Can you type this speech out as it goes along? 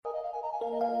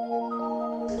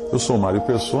Eu sou Mário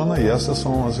Persona e essas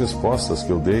são as respostas que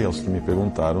eu dei aos que me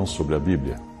perguntaram sobre a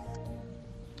Bíblia.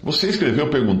 Você escreveu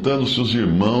perguntando se os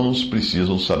irmãos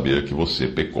precisam saber que você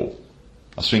pecou.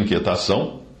 A sua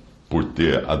inquietação, por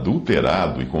ter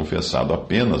adulterado e confessado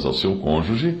apenas ao seu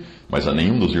cônjuge, mas a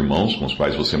nenhum dos irmãos com os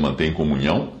quais você mantém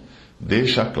comunhão,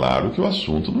 deixa claro que o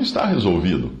assunto não está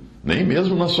resolvido, nem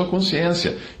mesmo na sua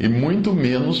consciência, e muito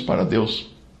menos para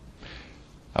Deus.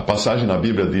 A passagem na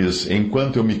Bíblia diz: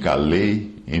 enquanto eu me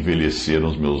calei, envelheceram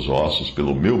os meus ossos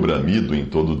pelo meu bramido em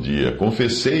todo dia.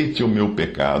 Confessei-te o meu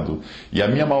pecado, e a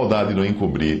minha maldade não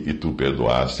encobri, e tu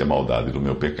perdoaste a maldade do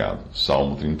meu pecado.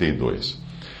 Salmo 32.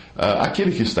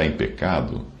 Aquele que está em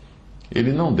pecado,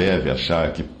 ele não deve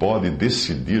achar que pode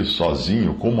decidir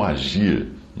sozinho como agir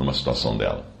numa situação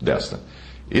desta.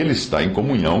 Ele está em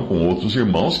comunhão com outros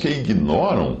irmãos que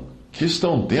ignoram que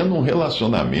estão tendo um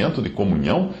relacionamento de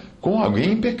comunhão com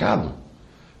alguém em pecado.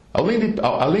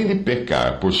 Além de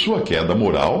pecar por sua queda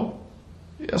moral,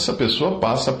 essa pessoa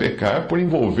passa a pecar por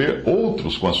envolver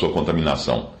outros com a sua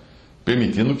contaminação,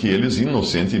 permitindo que eles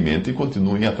inocentemente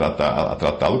continuem a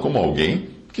tratá-lo como alguém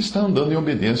que está andando em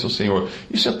obediência ao Senhor.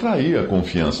 Isso é trair a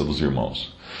confiança dos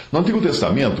irmãos. No Antigo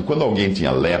Testamento, quando alguém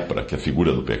tinha lepra, que é a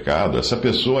figura do pecado, essa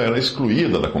pessoa era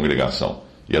excluída da congregação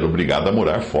e era obrigada a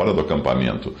morar fora do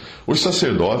acampamento. Os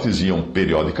sacerdotes iam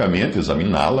periodicamente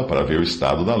examiná-la para ver o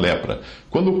estado da lepra.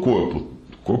 Quando o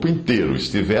corpo inteiro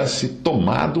estivesse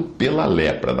tomado pela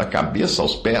lepra, da cabeça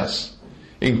aos pés,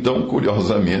 então,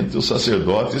 curiosamente, os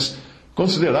sacerdotes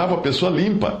consideravam a pessoa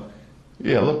limpa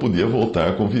e ela podia voltar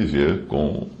a conviver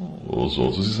com os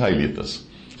outros israelitas.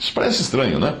 Isso parece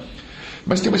estranho, né?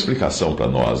 Mas tem uma explicação para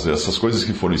nós. Essas coisas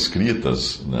que foram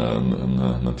escritas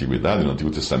na Antiguidade, no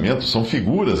Antigo Testamento, são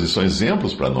figuras e são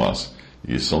exemplos para nós.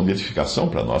 E são de edificação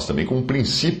para nós também, como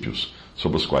princípios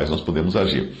sobre os quais nós podemos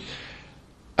agir.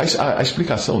 A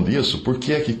explicação disso, por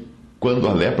que é que quando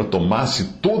a lepra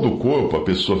tomasse todo o corpo, a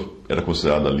pessoa era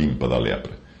considerada limpa da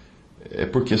lepra? É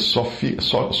porque só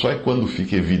é quando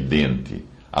fica evidente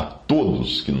a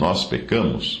todos que nós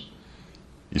pecamos,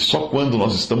 e só quando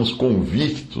nós estamos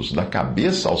convictos da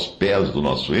cabeça aos pés do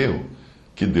nosso erro,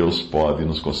 que Deus pode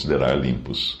nos considerar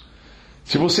limpos.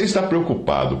 Se você está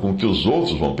preocupado com o que os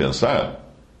outros vão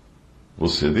pensar,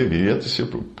 você deveria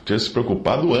ter se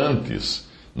preocupado antes,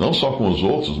 não só com os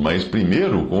outros, mas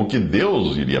primeiro com o que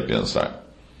Deus iria pensar.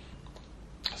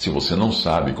 Se você não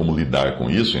sabe como lidar com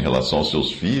isso em relação aos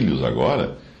seus filhos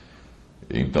agora,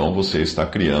 então você está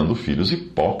criando filhos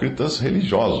hipócritas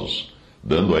religiosos,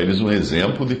 dando a eles um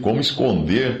exemplo de como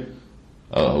esconder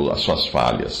as suas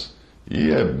falhas.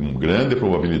 E é grande a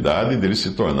probabilidade deles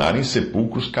se tornarem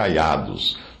sepulcros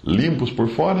caiados, limpos por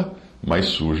fora, mas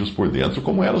sujos por dentro,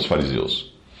 como eram os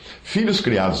fariseus. Filhos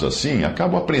criados assim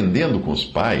acabam aprendendo com os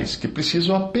pais que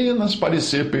precisam apenas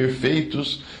parecer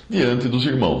perfeitos diante dos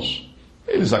irmãos.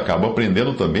 Eles acabam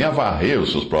aprendendo também a varrer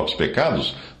os seus próprios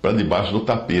pecados para debaixo do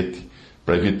tapete,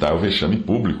 para evitar o vexame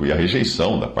público e a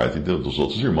rejeição da parte dos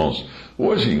outros irmãos.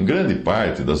 Hoje, em grande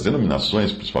parte das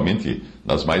denominações, principalmente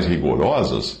das mais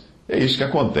rigorosas, é isso que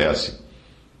acontece.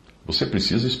 Você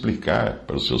precisa explicar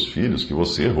para os seus filhos que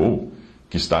você errou,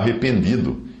 que está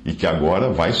arrependido e que agora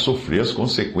vai sofrer as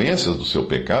consequências do seu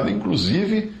pecado,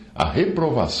 inclusive a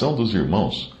reprovação dos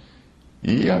irmãos,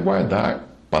 e aguardar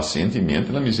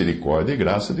pacientemente na misericórdia e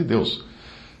graça de Deus.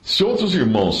 Se outros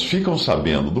irmãos ficam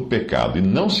sabendo do pecado e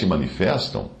não se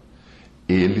manifestam,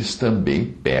 eles também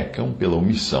pecam pela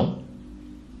omissão,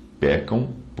 pecam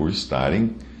por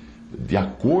estarem de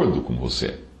acordo com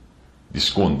você, de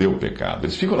esconder o pecado.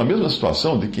 Eles ficam na mesma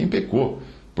situação de quem pecou,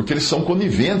 porque eles são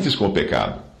coniventes com o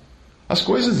pecado. As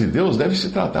coisas de Deus devem ser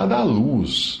tratadas à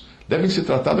luz, devem ser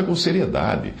tratadas com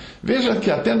seriedade. Veja que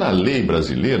até na lei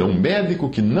brasileira, um médico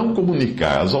que não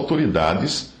comunicar às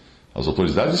autoridades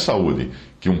de saúde,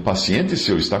 que um paciente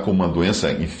seu está com uma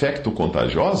doença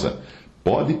infecto-contagiosa,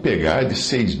 pode pegar de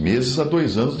 6 meses a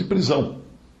 2 anos de prisão.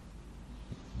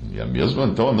 E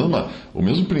o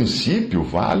mesmo princípio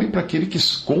vale para aquele que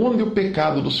esconde o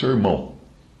pecado do seu irmão.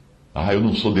 Eu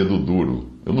não sou dedo duro,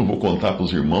 eu não vou contar para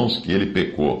os irmãos que ele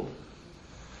pecou.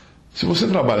 Se você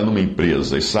trabalha numa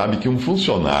empresa e sabe que um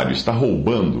funcionário está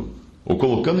roubando ou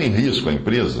colocando em risco a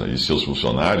empresa e seus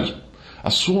funcionários, a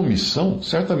sua omissão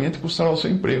certamente custará o seu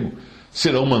emprego.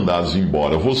 Serão mandados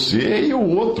embora você e o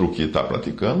outro que está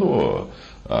praticando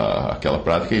aquela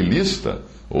prática ilícita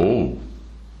ou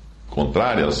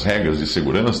contrária às regras de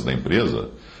segurança da empresa.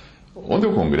 Onde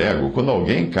eu congrego, quando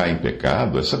alguém cai em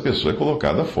pecado, essa pessoa é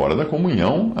colocada fora da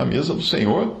comunhão à mesa do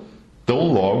Senhor,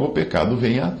 tão logo o pecado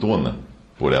venha à tona,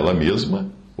 por ela mesma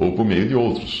ou por meio de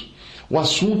outros. O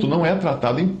assunto não é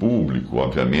tratado em público,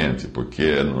 obviamente,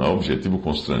 porque não é objetivo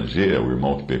constranger o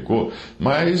irmão que pecou,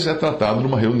 mas é tratado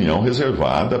numa reunião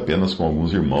reservada apenas com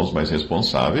alguns irmãos mais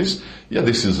responsáveis, e a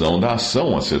decisão da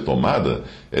ação a ser tomada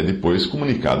é depois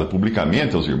comunicada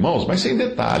publicamente aos irmãos, mas sem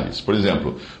detalhes. Por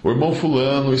exemplo, o irmão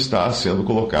fulano está sendo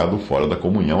colocado fora da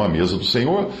comunhão à mesa do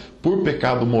Senhor por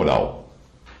pecado moral.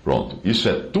 Pronto, isso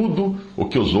é tudo o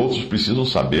que os outros precisam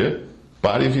saber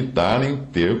para evitarem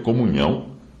ter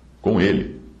comunhão com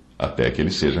ele, até que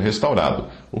ele seja restaurado,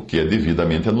 o que é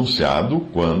devidamente anunciado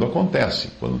quando acontece.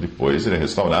 Quando depois ele é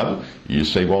restaurado,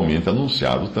 isso é igualmente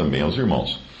anunciado também aos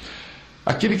irmãos.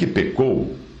 Aquele que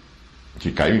pecou, que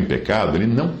caiu em pecado, ele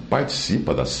não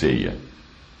participa da ceia.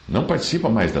 Não participa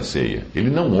mais da ceia. Ele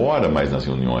não ora mais nas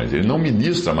reuniões. Ele não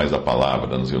ministra mais a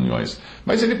palavra nas reuniões.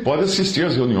 Mas ele pode assistir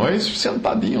às reuniões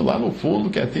sentadinho lá no fundo,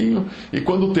 quietinho. E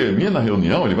quando termina a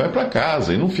reunião, ele vai para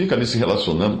casa. E não fica ali se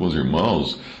relacionando com os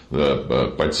irmãos,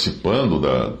 participando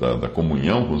da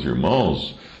comunhão com os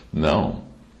irmãos. Não.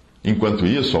 Enquanto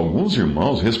isso, alguns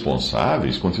irmãos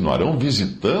responsáveis continuarão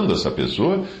visitando essa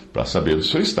pessoa para saber do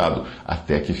seu estado,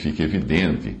 até que fique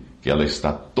evidente que ela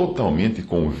está totalmente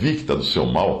convicta do seu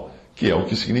mal, que é o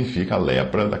que significa a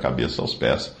lepra da cabeça aos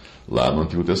pés, lá no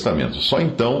Antigo Testamento. Só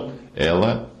então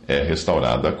ela é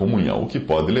restaurada à comunhão, o que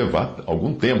pode levar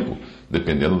algum tempo,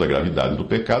 dependendo da gravidade do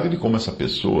pecado e de como essa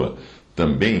pessoa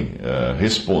também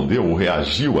respondeu ou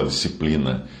reagiu à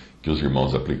disciplina que os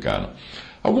irmãos aplicaram.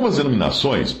 Algumas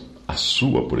denominações, a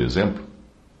sua, por exemplo,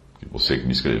 que você que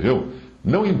me escreveu,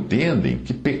 não entendem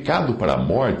que pecado para a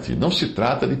morte não se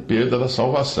trata de perda da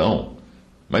salvação,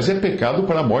 mas é pecado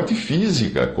para a morte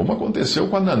física, como aconteceu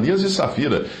com Ananias e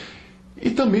Safira. E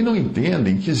também não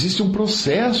entendem que existe um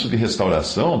processo de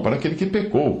restauração para aquele que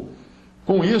pecou.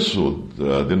 Com isso,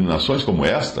 denominações como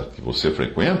esta, que você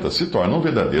frequenta, se tornam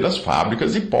verdadeiras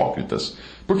fábricas hipócritas,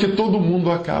 porque todo mundo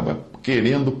acaba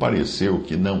querendo parecer o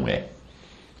que não é.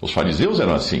 Os fariseus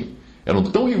eram assim. Eram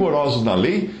tão rigorosos na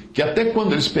lei que até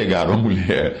quando eles pegaram a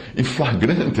mulher em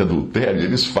flagrante adultério,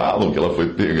 eles falam que ela foi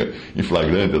pega em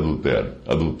flagrante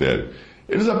adultério.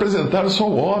 Eles apresentaram só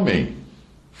o homem.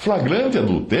 Flagrante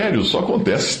adultério só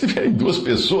acontece se tiverem duas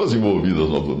pessoas envolvidas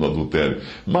no adultério.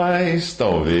 Mas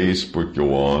talvez porque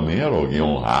o homem era alguém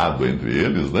honrado entre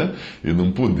eles, né? E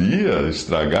não podia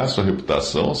estragar sua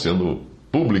reputação sendo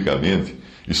publicamente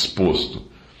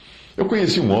exposto. Eu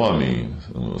conheci um homem,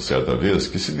 certa vez,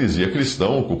 que se dizia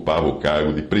cristão, ocupava o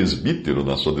cargo de presbítero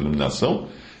na sua denominação,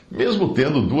 mesmo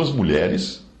tendo duas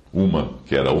mulheres, uma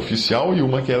que era oficial e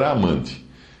uma que era amante,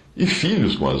 e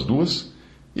filhos com as duas,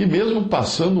 e mesmo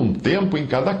passando um tempo em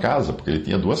cada casa, porque ele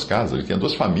tinha duas casas, ele tinha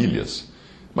duas famílias.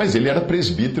 Mas ele era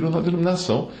presbítero na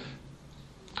denominação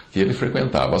que ele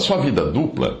frequentava. A sua vida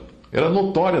dupla era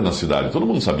notória na cidade, todo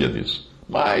mundo sabia disso.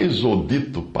 Mas o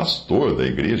dito pastor da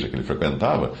igreja que ele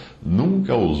frequentava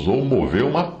nunca ousou mover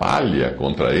uma palha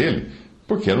contra ele,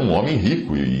 porque era um homem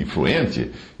rico e influente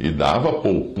e dava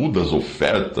poupudas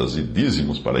ofertas e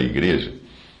dízimos para a igreja.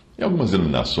 Em algumas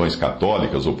denominações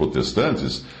católicas ou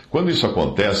protestantes, quando isso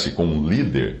acontece com um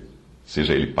líder,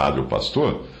 seja ele padre ou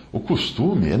pastor, o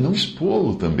costume é não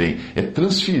expô-lo também, é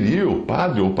transferir o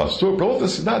padre ou o pastor para outra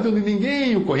cidade onde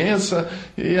ninguém o conheça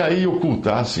e aí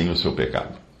ocultar, assim, o seu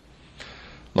pecado.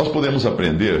 Nós podemos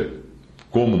aprender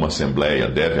como uma assembleia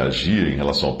deve agir em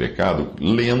relação ao pecado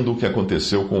lendo o que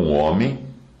aconteceu com o homem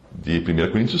de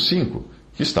 1 Coríntios 5,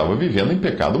 que estava vivendo em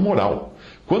pecado moral.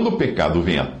 Quando o pecado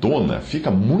vem à tona,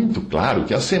 fica muito claro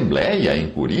que a assembleia em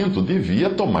Corinto devia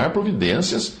tomar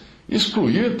providências e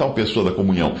excluir tal pessoa da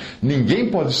comunhão. Ninguém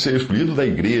pode ser excluído da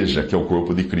igreja, que é o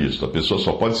corpo de Cristo. A pessoa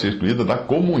só pode ser excluída da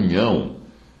comunhão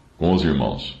com os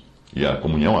irmãos. E a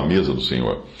comunhão à mesa do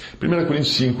Senhor. 1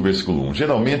 Coríntios 5, versículo 1.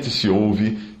 Geralmente se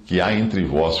ouve que há entre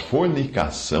vós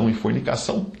fornicação, e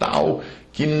fornicação tal,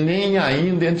 que nem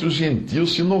ainda entre os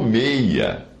gentios se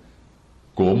nomeia,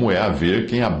 como é haver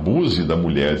quem abuse da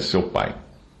mulher de seu pai.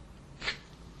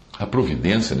 A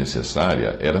providência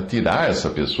necessária era tirar essa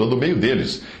pessoa do meio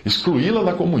deles, excluí-la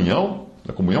da comunhão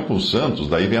com os santos,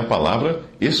 daí vem a palavra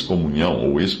excomunhão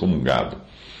ou excomungado.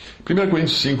 1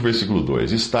 Coríntios 5, versículo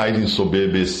 2. Estais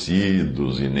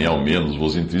ensoberbecidos, e nem ao menos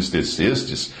vos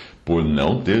entristecestes, por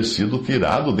não ter sido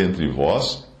tirado dentre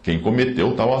vós quem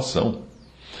cometeu tal ação.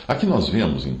 Aqui nós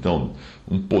vemos, então,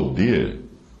 um poder,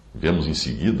 vemos em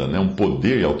seguida, um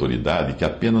poder e autoridade que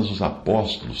apenas os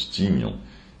apóstolos tinham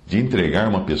de entregar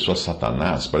uma pessoa a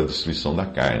Satanás para a destruição da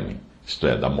carne. Isto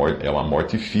é, é uma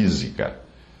morte física.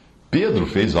 Pedro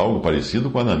fez algo parecido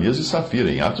com Ananias e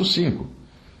Safira, em Atos 5.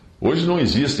 Hoje não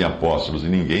existem apóstolos e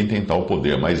ninguém tem tal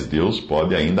poder, mas Deus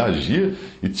pode ainda agir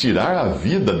e tirar a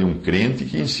vida de um crente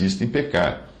que insiste em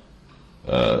pecar.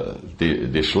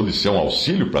 deixou de ser um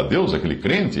auxílio para Deus, aquele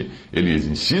crente? Ele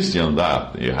insiste em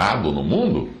andar errado no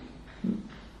mundo?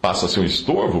 Passa a ser um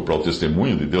estorvo para o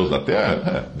testemunho de Deus na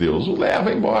terra? Deus o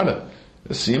leva embora.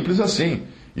 É simples assim.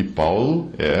 E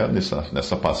Paulo,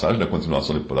 nessa passagem, na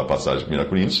continuação da passagem de 1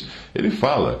 Coríntios, ele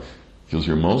fala que os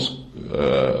irmãos,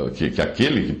 que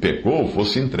aquele que pecou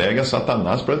fosse entregue a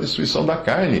Satanás para a destruição da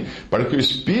carne, para que o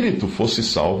espírito fosse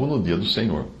salvo no dia do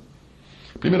Senhor.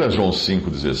 1 João 5,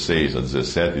 16 a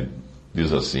 17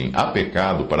 diz assim: há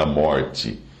pecado para a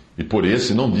morte, e por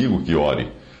esse não digo que ore.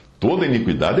 Toda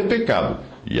iniquidade é pecado,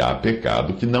 e há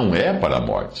pecado que não é para a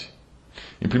morte.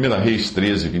 Em 1 Reis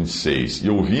 13, 26, e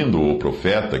ouvindo o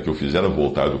profeta que o fizera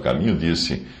voltar do caminho,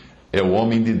 disse: é o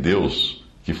homem de Deus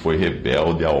que foi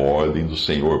rebelde à ordem do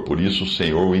Senhor, por isso o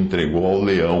Senhor o entregou ao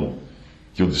leão,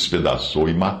 que o despedaçou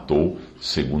e matou,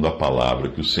 segundo a palavra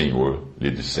que o Senhor lhe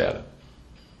dissera.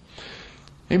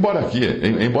 Embora aqui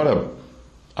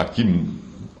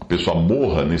a pessoa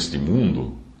morra neste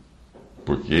mundo,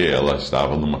 porque ela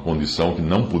estava numa condição que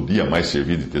não podia mais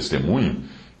servir de testemunho,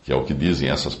 que é o que dizem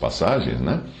essas passagens,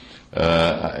 né?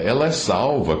 Ela é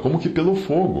salva como que pelo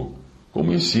fogo,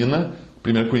 como ensina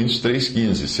 1 Coríntios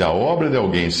 3,15. Se a obra de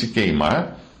alguém se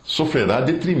queimar, sofrerá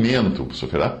detrimento,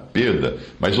 sofrerá perda,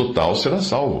 mas o tal será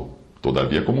salvo,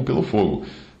 todavia como pelo fogo.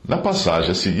 Na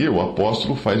passagem a seguir, o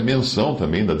apóstolo faz menção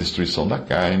também da destruição da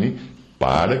carne,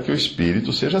 para que o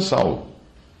espírito seja salvo.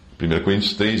 1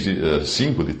 Coríntios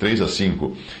 5, de 3 a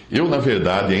 5. Eu, na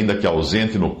verdade, ainda que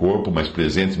ausente no corpo, mas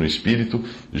presente no espírito,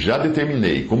 já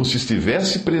determinei, como se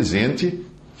estivesse presente,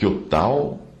 que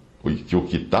o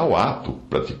que tal ato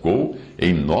praticou,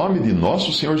 em nome de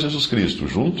nosso Senhor Jesus Cristo,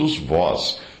 juntos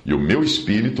vós e o meu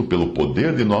espírito, pelo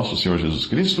poder de nosso Senhor Jesus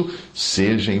Cristo,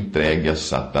 seja entregue a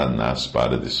Satanás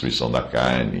para a destruição da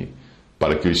carne,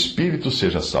 para que o espírito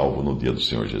seja salvo no dia do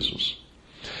Senhor Jesus.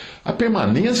 A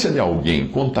permanência de alguém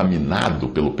contaminado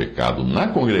pelo pecado na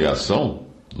congregação,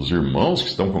 dos irmãos que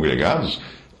estão congregados,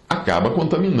 acaba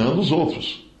contaminando os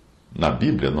outros. Na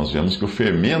Bíblia, nós vemos que o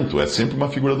fermento é sempre uma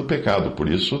figura do pecado, por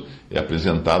isso é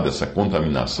apresentada essa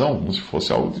contaminação como se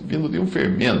fosse algo vindo de um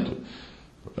fermento.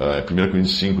 1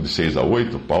 Coríntios 5, de 6 a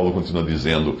 8, Paulo continua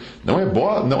dizendo: não é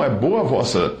boa a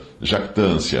vossa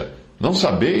jactância. Não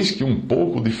sabeis que um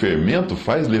pouco de fermento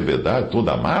faz levedar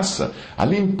toda a massa?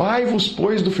 Alimpai-vos,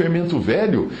 pois, do fermento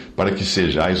velho, para que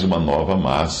sejais uma nova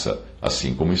massa,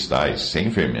 assim como estáis,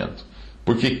 sem fermento.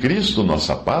 Porque Cristo,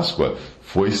 nossa Páscoa,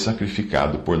 foi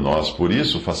sacrificado por nós. Por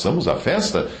isso, façamos a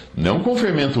festa, não com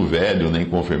fermento velho, nem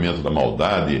com fermento da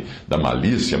maldade, da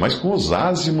malícia, mas com os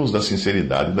ázimos da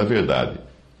sinceridade e da verdade.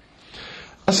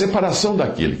 A separação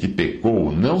daquele que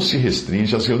pecou não se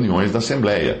restringe às reuniões da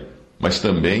Assembleia, mas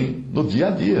também no dia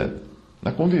a dia,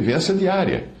 na convivência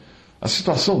diária. A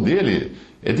situação dele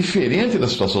é diferente da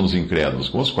situação dos incrédulos,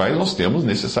 com os quais nós temos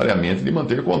necessariamente de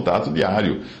manter contato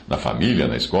diário, na família,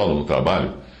 na escola, no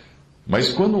trabalho. Mas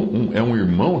quando é um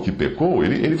irmão que pecou,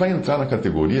 ele vai entrar na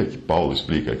categoria que Paulo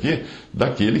explica aqui,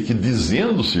 daquele que,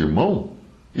 dizendo-se irmão,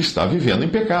 está vivendo em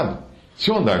pecado. Se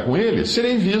eu andar com ele,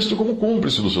 serei visto como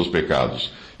cúmplice dos seus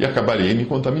pecados, e acabarei me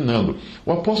contaminando.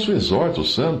 O apóstolo exorta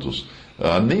os santos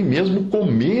a nem mesmo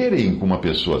comerem com uma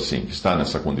pessoa assim, que está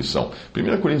nessa condição.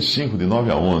 1 Coríntios 5, de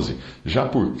 9 a 11. Já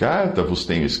por carta vos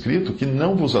tenho escrito que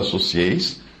não vos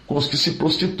associeis com os que se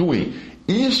prostituem.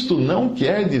 Isto não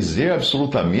quer dizer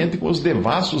absolutamente com os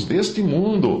devassos deste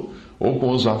mundo, ou com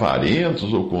os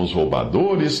avarentos, ou com os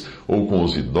roubadores, ou com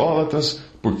os idólatras,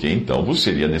 porque então vos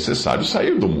seria necessário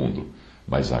sair do mundo.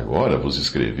 Mas agora vos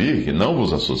escrevi que não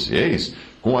vos associeis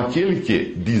com aquele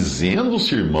que,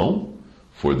 dizendo-se irmão,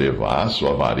 for devasso,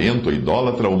 avarento,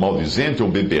 idólatra, ou maldizente, ou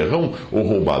beberrão, ou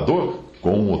roubador,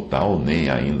 com o tal nem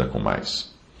ainda com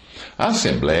mais. A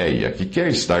Assembleia, que quer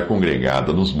estar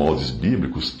congregada nos moldes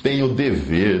bíblicos, tem o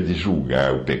dever de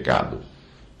julgar o pecado.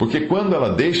 Porque quando ela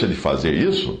deixa de fazer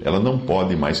isso, ela não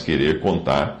pode mais querer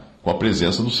contar com a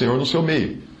presença do Senhor no seu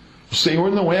meio. O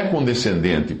Senhor não é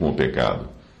condescendente com o pecado.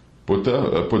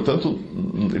 Portanto,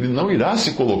 ele não irá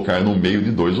se colocar no meio de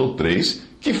 2 ou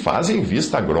 3 que fazem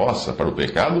vista grossa para o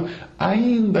pecado,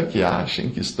 ainda que achem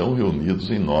que estão reunidos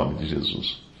em nome de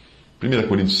Jesus. 1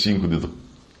 Coríntios 5,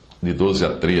 de 12 a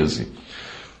 13.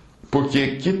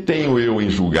 Porque que tenho eu em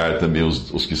julgar também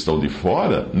os que estão de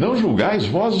fora? Não julgais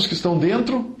vós os que estão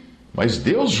dentro, mas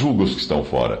Deus julga os que estão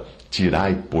fora.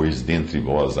 Tirai, pois, dentre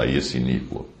vós a esse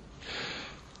iníquo.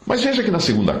 Mas veja que na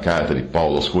segunda carta de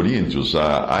Paulo aos Coríntios,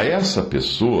 a essa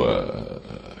pessoa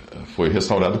foi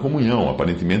restaurada a comunhão.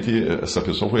 Aparentemente, essa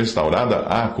pessoa foi restaurada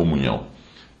à comunhão,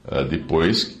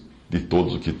 depois de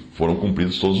todos, que foram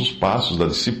cumpridos todos os passos da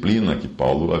disciplina que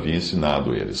Paulo havia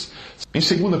ensinado eles. Em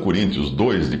 2 Coríntios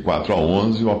 2, de 4 a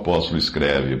 11, o apóstolo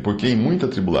escreve: Porque em muita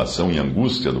tribulação e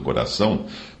angústia do coração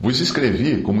vos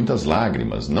escrevi com muitas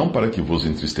lágrimas, não para que vos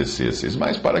entristecesseis,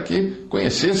 mas para que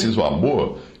conhecesseis o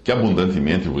amor que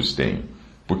abundantemente vos tenho.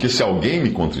 Porque se alguém me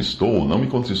contristou, não me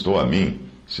contristou a mim,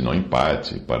 senão em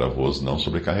parte, para vos não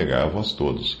sobrecarregar a vós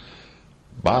todos.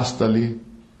 Basta-lhe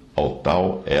ao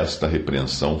tal esta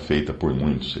repreensão feita por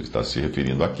muitos. Ele está se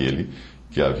referindo àquele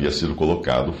que havia sido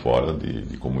colocado fora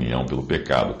de comunhão pelo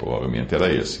pecado, provavelmente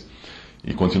era esse.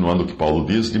 E continuando o que Paulo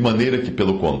diz: de maneira que,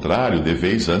 pelo contrário,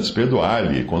 deveis antes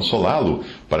perdoar-lhe e consolá-lo,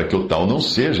 para que o tal não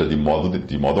seja de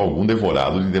modo algum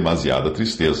devorado de demasiada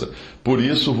tristeza. Por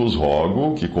isso vos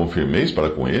rogo que confirmeis para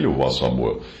com ele o vosso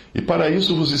amor. E para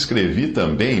isso vos escrevi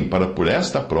também, para por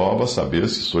esta prova saber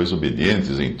se sois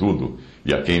obedientes em tudo.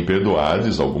 E a quem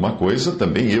perdoardes alguma coisa,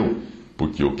 também eu,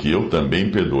 porque o que eu também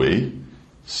perdoei,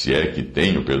 se é que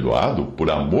tenho perdoado,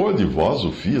 por amor de vós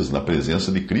o fiz na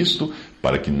presença de Cristo,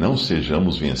 para que não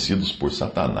sejamos vencidos por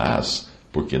Satanás,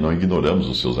 porque não ignoramos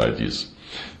os seus ardis.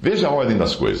 Veja a ordem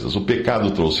das coisas. O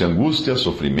pecado trouxe angústia,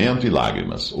 sofrimento e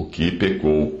lágrimas. O que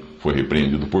pecou foi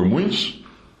repreendido por muitos.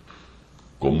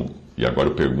 Como? E agora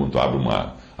eu pergunto,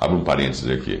 abre um parênteses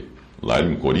aqui. Lá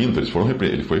em Corinto,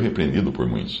 ele foi repreendido por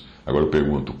muitos. Agora eu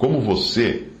pergunto, como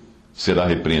você será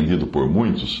repreendido por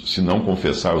muitos se não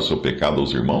confessar o seu pecado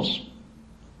aos irmãos?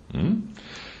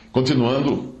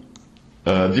 Continuando,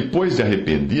 depois de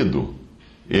arrependido,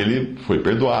 ele foi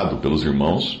perdoado pelos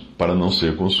irmãos para não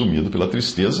ser consumido pela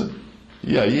tristeza,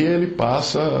 e aí ele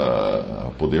passa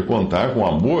a poder contar com o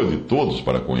amor de todos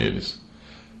para com eles.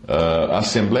 A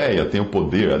Assembleia tem o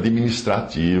poder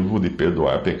administrativo de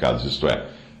perdoar pecados, isto é,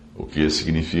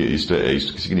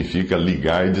 isto que significa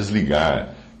ligar e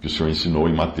desligar, que o Senhor ensinou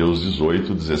em Mateus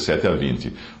 18, 17 a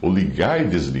 20. O ligar e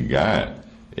desligar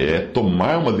é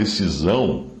tomar uma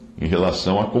decisão em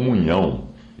relação à comunhão,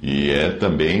 e é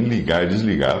também ligar e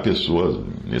desligar a pessoa,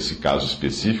 nesse caso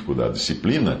específico da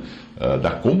disciplina,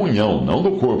 da comunhão, não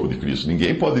do corpo de Cristo.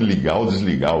 Ninguém pode ligar ou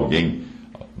desligar alguém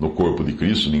no corpo de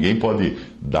Cristo, ninguém pode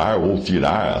dar ou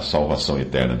tirar a salvação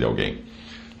eterna de alguém.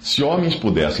 Se homens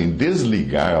pudessem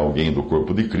desligar alguém do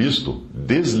corpo de Cristo,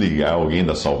 desligar alguém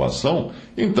da salvação,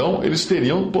 então eles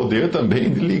teriam o poder também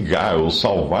de ligar ou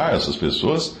salvar essas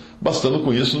pessoas, bastando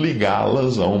com isso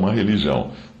ligá-las a uma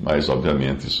religião. Mas,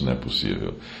 obviamente, isso não é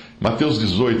possível. Mateus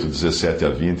 18, 17 a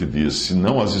 20 diz: se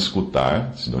não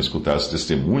escutar as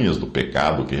testemunhas do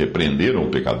pecado que repreenderam o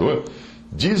pecador,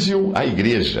 dize-o à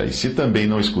igreja, e se também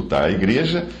não escutar a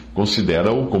igreja,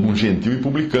 considera-o como um gentil e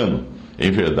publicano. Em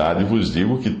verdade vos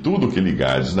digo que tudo que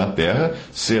ligardes na terra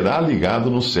será ligado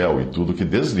no céu, e tudo que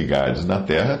desligardes na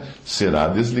terra será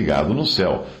desligado no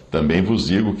céu. Também vos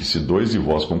digo que se 2 de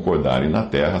vós concordarem na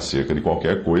terra acerca de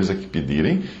qualquer coisa que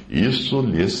pedirem, isso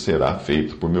lhes será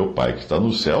feito por meu Pai que está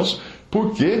nos céus,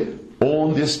 porque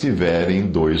onde estiverem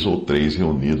 2 ou 3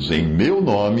 reunidos em meu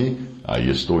nome, aí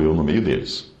estou eu no meio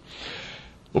deles.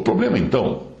 O problema,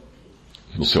 então,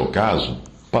 no seu caso,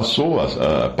 passou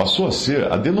a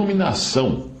ser a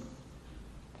denominação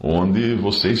onde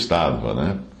você estava,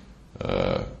 né?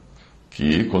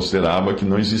 Que considerava que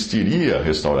não existiria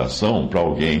restauração para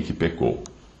alguém que pecou.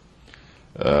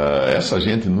 Essa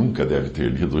gente nunca deve ter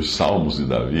lido os Salmos de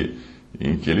Davi,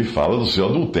 em que ele fala do seu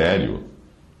adultério,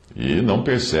 e não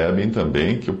percebem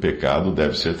também que o pecado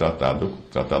deve ser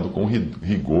tratado com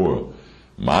rigor,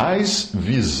 mas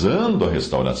visando a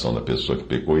restauração da pessoa que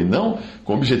pecou e não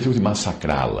com o objetivo de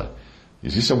massacrá-la.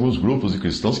 Existem alguns grupos de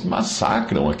cristãos que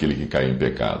massacram aquele que caiu em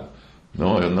pecado.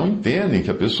 Não entendem que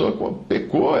a pessoa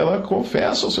pecou, ela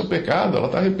confessa o seu pecado, ela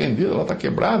está arrependida, ela está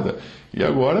quebrada e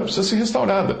agora precisa ser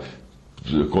restaurada.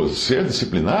 Ser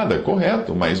disciplinada é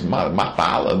correto, mas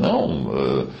matá-la, não.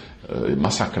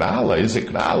 Massacrá-la,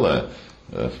 execrá-la,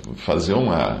 fazer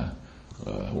uma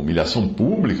humilhação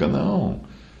pública, não.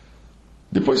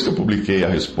 Depois que eu publiquei a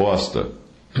resposta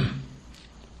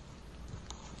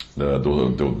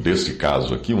desse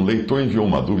caso aqui, um leitor enviou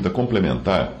uma dúvida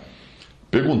complementar,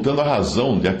 perguntando a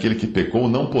razão de aquele que pecou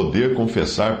não poder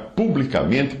confessar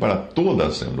publicamente para toda a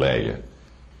Assembleia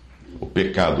o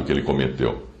pecado que ele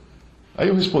cometeu. Aí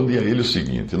eu respondi a ele o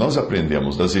seguinte: nós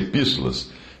aprendemos das epístolas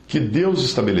que Deus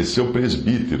estabeleceu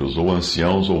presbíteros, ou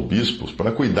anciãos, ou bispos,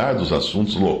 para cuidar dos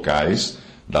assuntos locais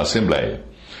da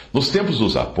Assembleia. Nos tempos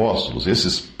dos apóstolos,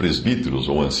 esses presbíteros,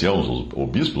 ou anciãos, ou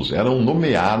bispos, eram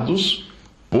nomeados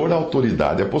por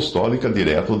autoridade apostólica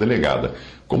direta ou delegada,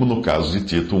 como no caso de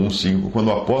Tito 1,5, quando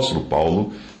o apóstolo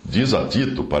Paulo diz a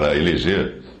Tito para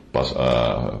eleger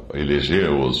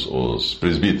os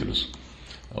presbíteros,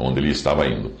 onde ele estava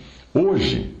indo.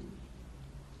 Hoje,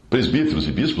 presbíteros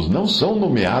e bispos não são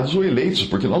nomeados ou eleitos,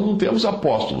 porque nós não temos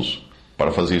apóstolos para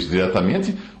fazer isso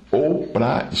diretamente ou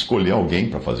para escolher alguém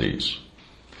para fazer isso.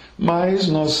 Mas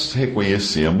nós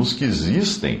reconhecemos que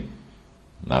existem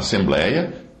na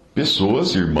Assembleia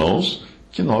pessoas, irmãos,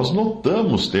 que nós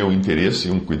notamos ter um interesse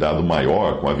e um cuidado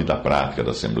maior com a vida prática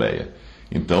da Assembleia.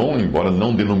 Então, embora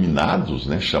não denominados,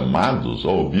 chamados,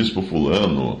 o bispo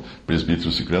fulano,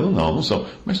 presbítero ciclano, não são.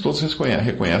 Mas todos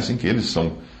reconhecem que eles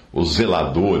são os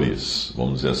zeladores,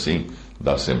 vamos dizer assim,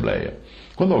 da Assembleia.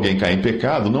 Quando alguém cai em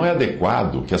pecado, não é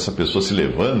adequado que essa pessoa se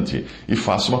levante e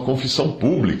faça uma confissão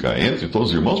pública entre todos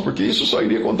os irmãos, porque isso só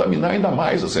iria contaminar ainda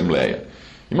mais a Assembleia.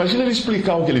 Imagina ele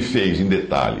explicar o que ele fez em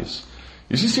detalhes.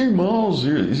 Existem irmãos,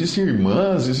 existem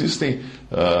irmãs, existem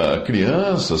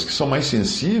crianças que são mais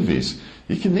sensíveis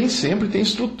e que nem sempre têm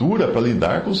estrutura para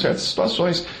lidar com certas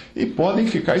situações e podem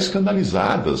ficar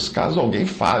escandalizadas caso alguém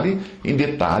fale em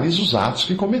detalhes os atos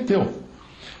que cometeu.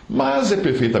 Mas é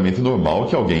perfeitamente normal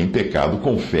que alguém em pecado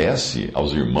confesse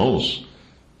aos irmãos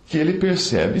que ele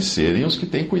percebe serem os que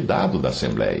têm cuidado da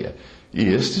Assembleia. E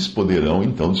estes poderão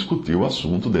então discutir o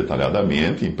assunto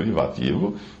detalhadamente, em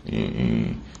privativo,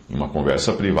 em uma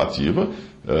conversa privativa,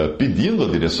 pedindo a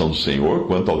direção do Senhor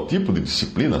quanto ao tipo de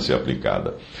disciplina a ser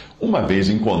aplicada. Uma vez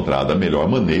encontrada a melhor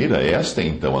maneira, esta é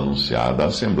então anunciada à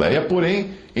Assembleia,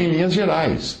 porém em linhas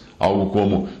gerais. Algo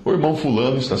como, o irmão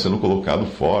fulano está sendo colocado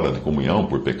fora de comunhão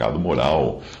por pecado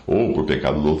moral, ou por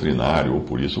pecado doutrinário, ou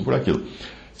por isso ou por aquilo.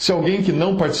 Se alguém que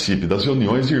não participe das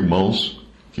reuniões de irmãos,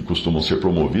 que costumam ser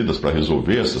promovidas para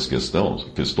resolver essas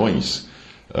questões,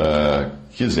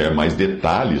 quiser mais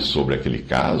detalhes sobre aquele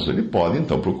caso, ele pode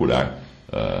então procurar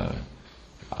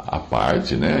à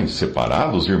parte, em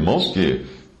separado, os irmãos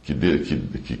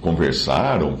que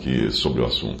conversaram sobre o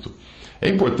assunto. É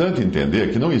importante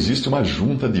entender que não existe uma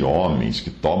junta de homens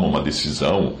que tomam uma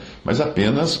decisão, mas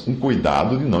apenas um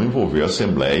cuidado de não envolver a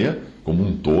Assembleia como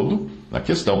um todo na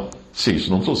questão, se isso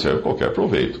não trouxer qualquer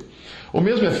proveito. O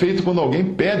mesmo é feito quando alguém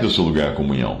pede o seu lugar à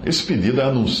comunhão. Esse pedido é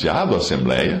anunciado à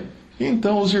Assembleia, e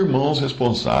então os irmãos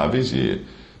responsáveis, e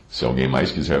se alguém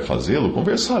mais quiser fazê-lo,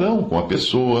 conversarão com a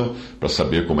pessoa para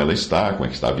saber como ela está, como é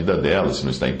que está a vida dela, se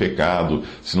não está em pecado,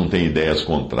 se não tem ideias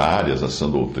contrárias à sã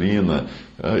doutrina.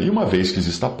 E uma vez que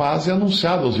exista paz, é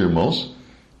anunciado aos irmãos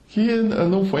que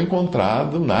não foi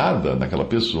encontrado nada naquela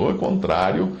pessoa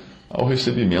contrário ao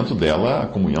recebimento dela, a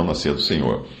comunhão na ceia do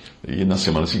Senhor. E na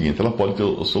semana seguinte ela pode ter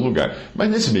o seu lugar. Mas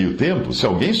nesse meio tempo, se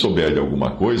alguém souber de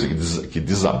alguma coisa que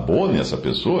desabone essa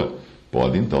pessoa,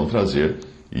 pode então trazer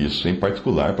isso em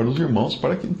particular para os irmãos,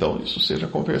 para que então isso seja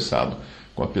conversado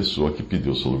com a pessoa que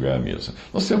pediu o seu lugar à mesa.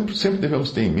 Nós sempre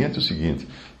devemos ter em mente o seguinte: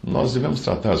 nós devemos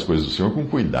tratar as coisas do Senhor com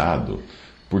cuidado,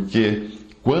 porque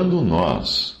quando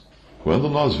nós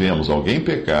vemos alguém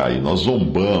pecar e nós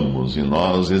zombamos, e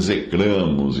nós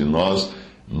execramos, e nós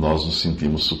nos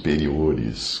sentimos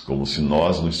superiores, como se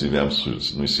nós não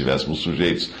estivéssemos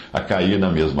sujeitos a cair na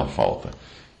mesma falta.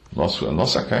 A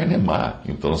nossa carne é má,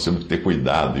 então nós temos que ter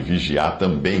cuidado e vigiar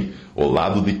também o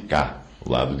lado de cá,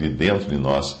 o lado de dentro de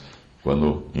nós,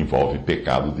 quando envolve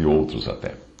pecado de outros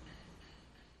até.